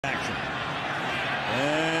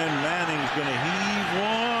And Manning's going to heave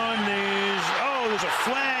one. There's a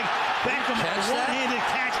flag. Beckham, a one-handed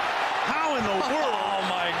catch. How in the world? Oh,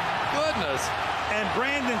 my goodness. And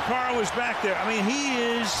Brandon Carr was back there. I mean, he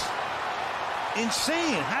is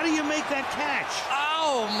insane. How do you make that catch?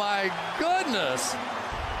 Oh, my goodness.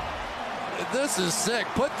 This is sick.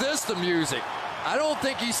 Put this to music. I don't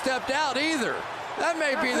think he stepped out either. That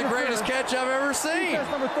may be the greatest catch I've ever seen.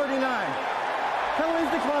 That's number 39.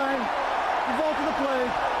 Penalties decline. Result of the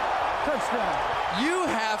play. Touchdown. You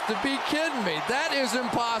have to be kidding me. That is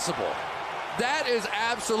impossible. That is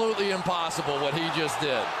absolutely impossible what he just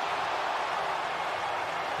did.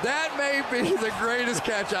 That may be the greatest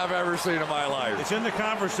catch I've ever seen in my life. It's in the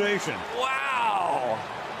conversation. Wow.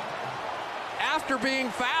 After being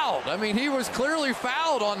fouled. I mean, he was clearly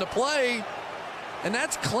fouled on the play, and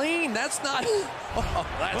that's clean. That's not... Oh,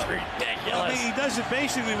 that's ridiculous. I mean, he does it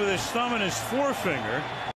basically with his thumb and his forefinger.